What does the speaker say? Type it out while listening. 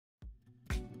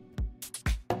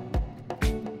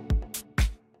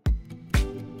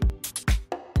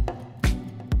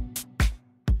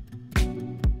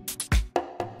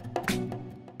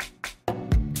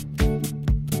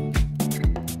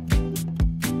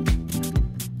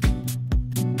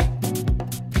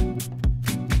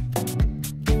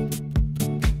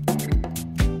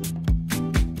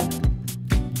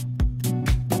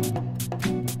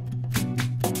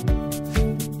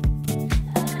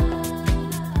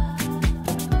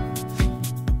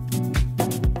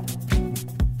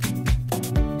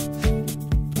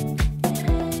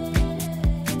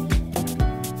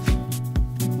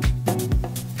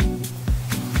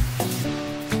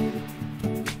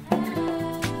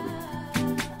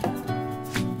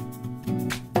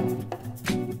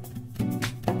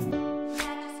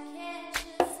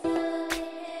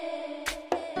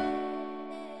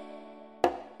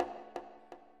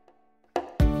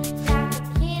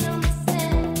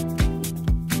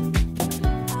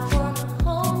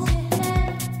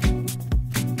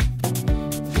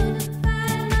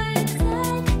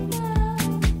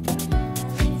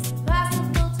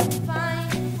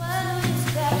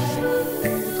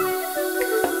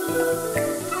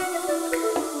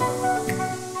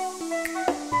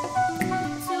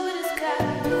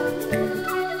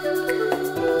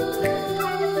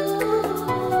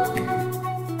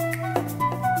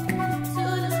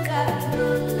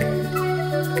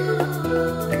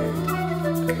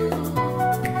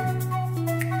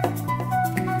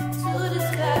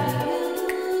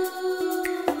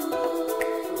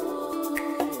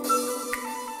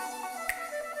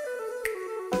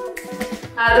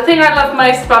The thing I loved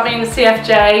most about being a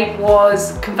CFJ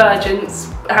was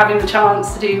convergence, having the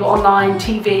chance to do online,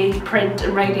 TV, print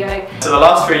and radio. So the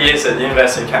last 3 years at the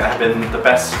University of Kent have been the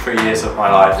best 3 years of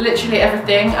my life. Literally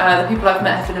everything. The people I've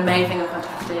met have been amazing and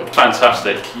fantastic.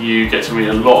 Fantastic. You get to meet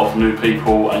a lot of new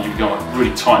people and you become a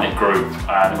really tight-knit group,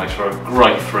 and it makes for a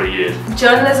great 3 years.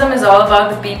 Journalism is all about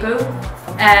the people,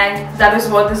 and that is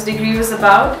what this degree was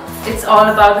about. It's all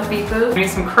about the people.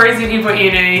 Meet some crazy people at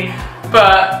uni,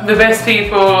 but the best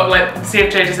people, like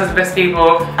CFJ just has the best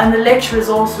people. And the lecturer is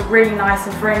also really nice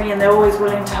and friendly, and they're always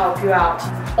willing to help you out.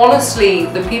 Honestly,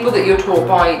 the people that you're taught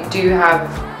by do have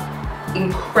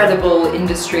incredible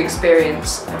industry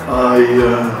experience. I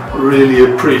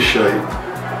really appreciate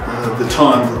the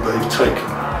time that they've taken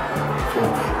for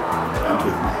me and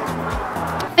with me.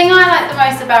 The thing I like the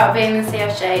most about being in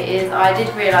CFJ is I did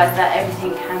realise that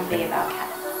everything can be about cats.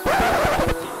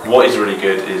 What is really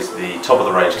good is the top of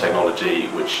the range technology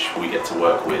which we get to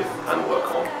work with and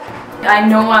work on. I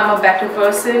know I'm a better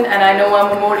person, and I know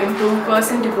I'm a more improved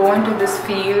person to go into this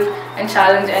field and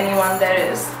challenge anyone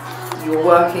there is. You're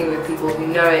working with people who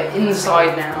know it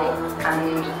inside now,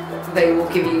 and they will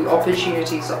give you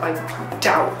opportunities that I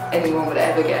doubt anyone would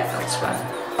ever get elsewhere.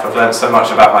 I've learned so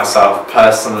much about myself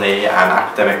personally and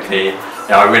academically. You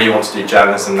know, I really want to do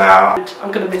journalism now.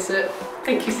 I'm going to miss it.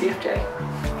 Thank you, CFJ.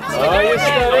 Are you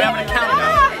steady? Are we having a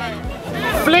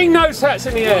countdown? Fling those hats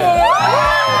in the air.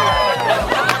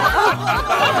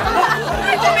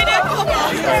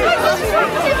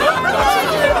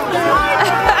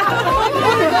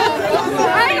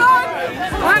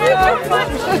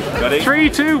 Ready? 3,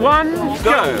 2, 1,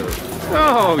 go!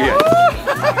 Oh yeah.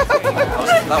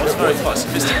 That was very quite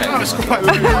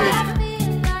sophisticated.